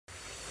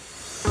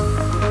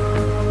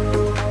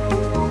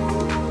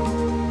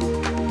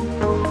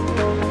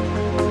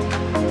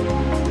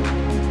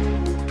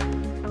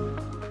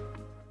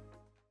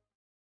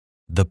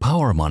The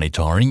power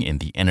monitoring in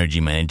the Energy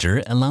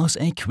Manager allows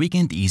a quick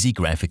and easy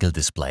graphical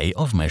display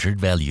of measured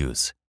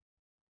values.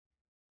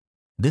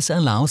 This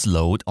allows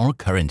load or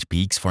current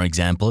peaks, for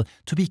example,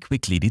 to be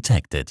quickly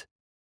detected.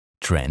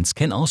 Trends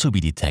can also be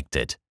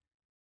detected.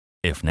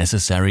 If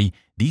necessary,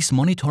 these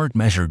monitored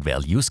measured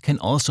values can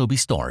also be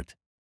stored.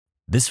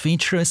 This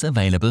feature is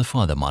available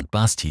for the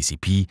Modbus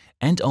TCP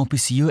and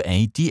OPC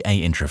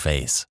UA-DA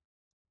interface.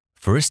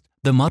 First,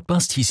 the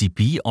Modbus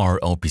TCP or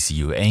OPC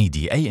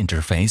UA-DA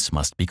interface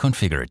must be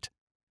configured.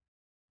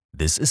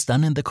 This is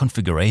done in the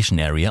configuration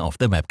area of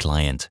the web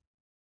client.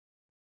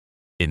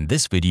 In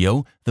this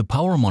video, the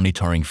power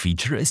monitoring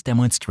feature is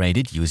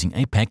demonstrated using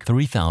a PAC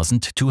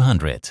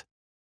 3200.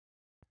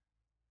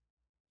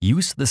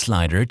 Use the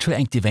slider to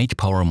activate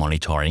power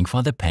monitoring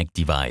for the PAC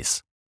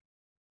device.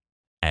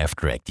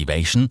 After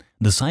activation,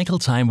 the cycle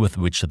time with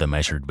which the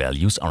measured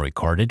values are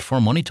recorded for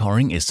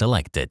monitoring is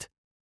selected.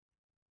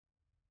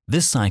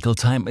 This cycle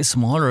time is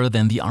smaller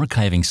than the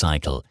archiving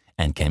cycle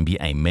and can be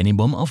a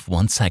minimum of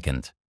 1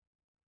 second.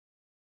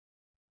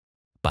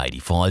 By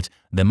default,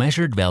 the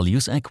measured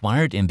values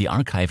acquired in the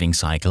archiving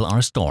cycle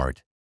are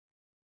stored.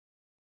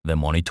 The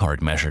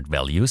monitored measured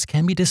values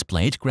can be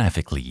displayed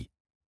graphically.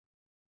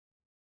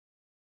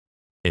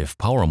 If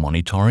power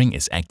monitoring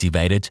is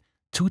activated,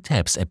 2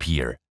 tabs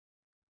appear.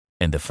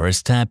 In the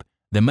first tab,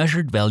 the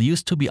measured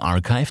values to be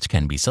archived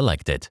can be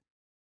selected.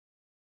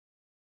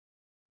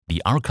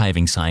 The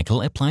archiving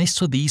cycle applies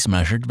to these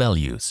measured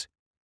values.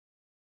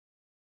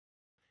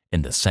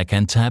 In the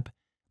second tab,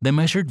 the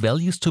measured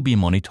values to be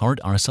monitored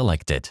are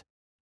selected.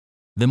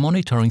 The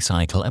monitoring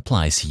cycle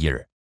applies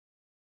here.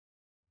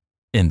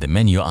 In the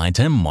menu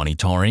item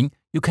Monitoring,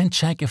 you can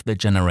check if the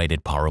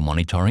generated power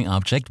monitoring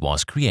object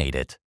was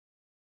created.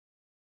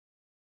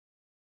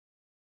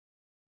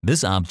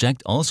 This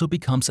object also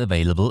becomes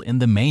available in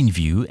the main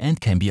view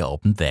and can be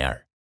opened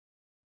there.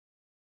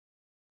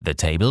 The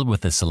table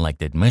with the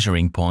selected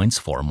measuring points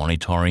for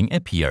monitoring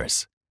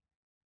appears.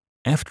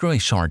 After a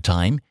short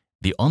time,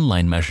 the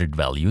online measured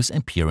values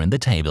appear in the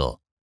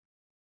table.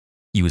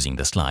 Using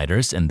the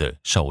sliders in the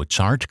Show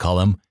Chart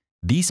column,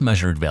 these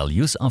measured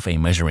values of a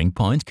measuring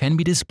point can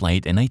be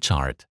displayed in a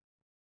chart.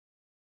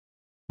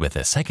 With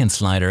a second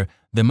slider,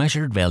 the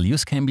measured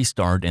values can be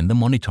stored in the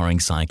monitoring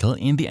cycle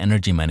in the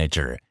Energy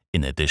Manager,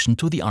 in addition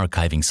to the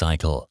archiving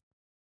cycle.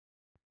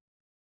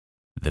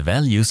 The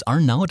values are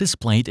now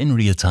displayed in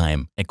real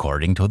time,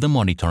 according to the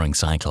monitoring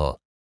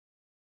cycle.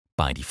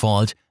 By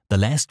default, the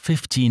last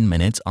 15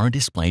 minutes are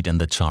displayed in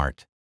the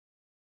chart.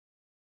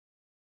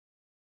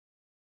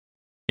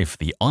 If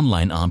the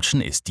online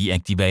option is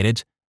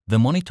deactivated, the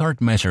monitored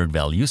measured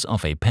values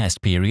of a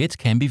past period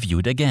can be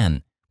viewed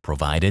again,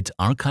 provided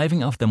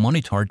archiving of the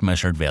monitored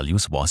measured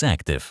values was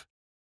active.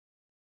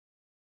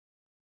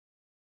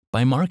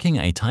 By marking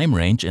a time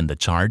range in the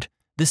chart,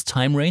 this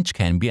time range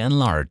can be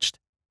enlarged.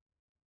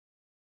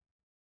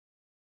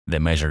 The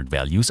measured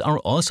values are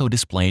also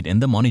displayed in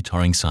the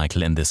monitoring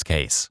cycle in this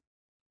case.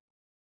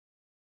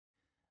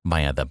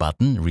 Via the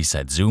button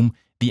Reset Zoom,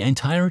 the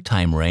entire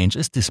time range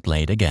is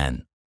displayed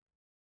again.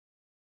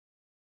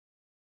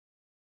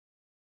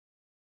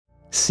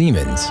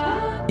 Siemens.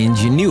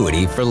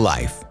 Ingenuity for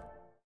life.